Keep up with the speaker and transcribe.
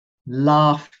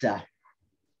Laughter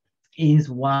is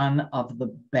one of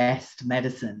the best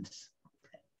medicines.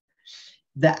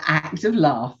 The act of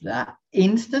laughter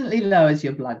instantly lowers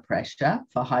your blood pressure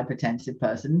for hypertensive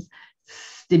persons,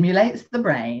 stimulates the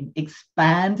brain,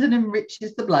 expands and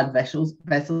enriches the blood vessels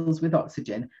with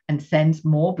oxygen, and sends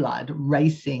more blood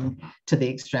racing to the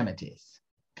extremities.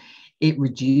 It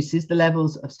reduces the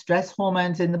levels of stress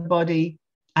hormones in the body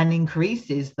and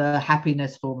increases the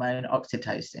happiness hormone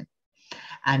oxytocin,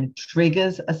 and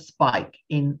triggers a spike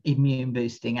in immune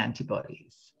boosting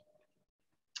antibodies.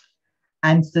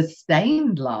 And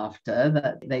sustained laughter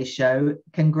that they show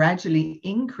can gradually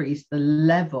increase the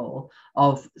level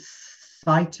of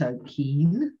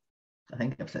cytokine, I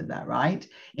think I've said that right,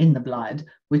 in the blood,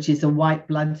 which is a white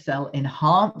blood cell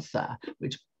enhancer,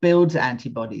 which builds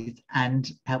antibodies and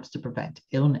helps to prevent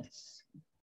illness.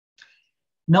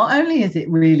 Not only is it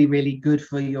really, really good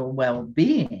for your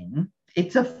well-being,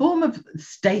 it's a form of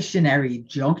stationary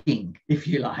jogging, if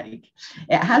you like.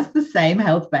 It has the same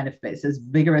health benefits as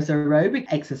vigorous aerobic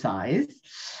exercise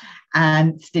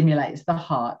and stimulates the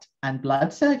heart and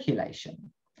blood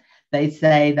circulation. They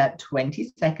say that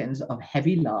 20 seconds of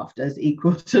heavy laughter is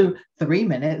equal to 3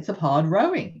 minutes of hard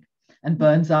rowing and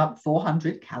burns up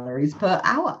 400 calories per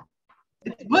hour.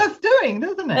 It's worth doing,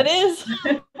 doesn't it? It is.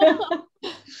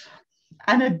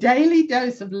 And a daily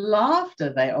dose of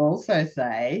laughter, they also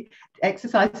say,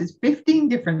 exercises 15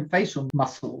 different facial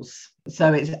muscles.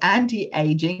 So it's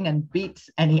anti-aging and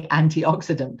beats any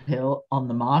antioxidant pill on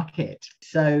the market.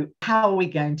 So how are we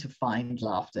going to find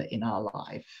laughter in our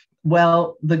life?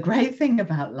 Well, the great thing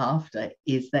about laughter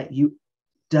is that you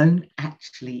don't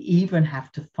actually even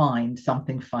have to find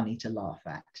something funny to laugh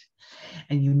at.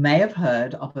 And you may have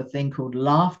heard of a thing called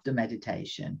laughter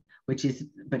meditation, which has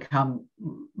become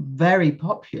very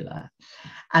popular.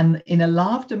 And in a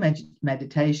laughter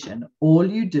meditation, all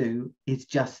you do is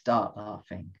just start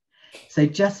laughing. So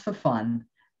just for fun,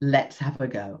 let's have a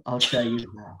go. I'll show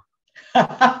you how.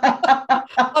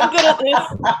 I'm good at this.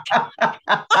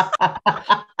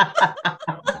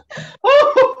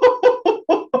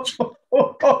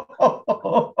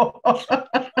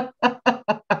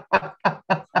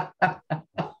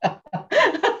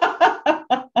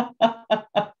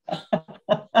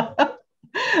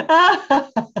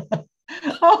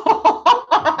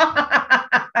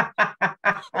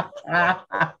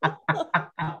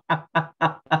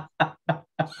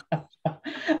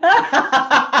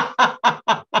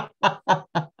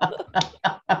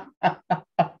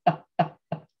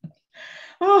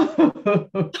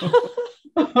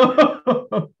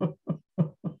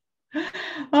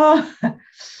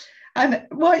 And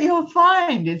what you'll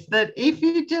find is that if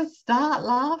you just start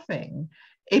laughing,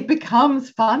 it becomes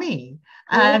funny.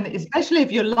 And especially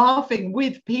if you're laughing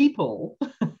with people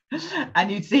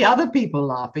and you see other people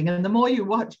laughing, and the more you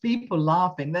watch people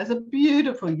laughing, there's a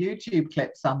beautiful YouTube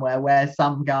clip somewhere where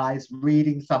some guy's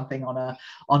reading something on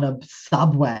a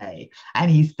subway,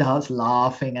 and he starts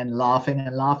laughing and laughing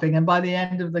and laughing, and by the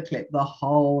end of the clip, the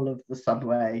whole of the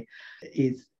subway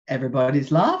is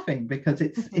everybody's laughing because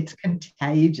it's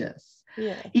contagious.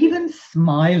 Yeah. Even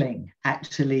smiling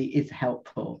actually is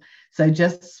helpful. So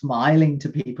just smiling to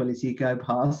people as you go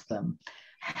past them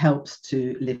helps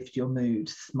to lift your mood,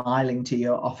 smiling to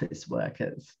your office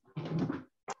workers.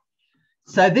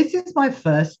 So this is my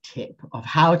first tip of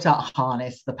how to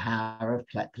harness the power of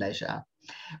pleasure,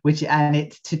 and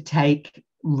it's to take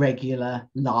regular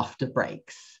laughter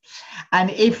breaks. And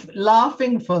if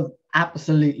laughing for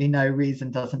absolutely no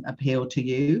reason doesn't appeal to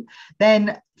you,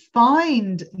 then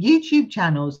find YouTube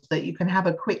channels that you can have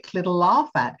a quick little laugh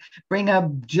at. Bring a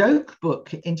joke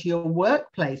book into your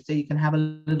workplace so you can have a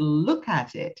little look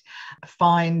at it.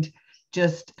 Find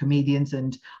just comedians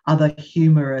and other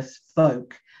humorous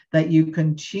folk that you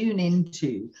can tune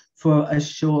into for a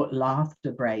short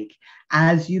laughter break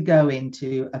as you go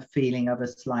into a feeling of a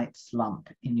slight slump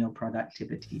in your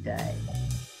productivity day.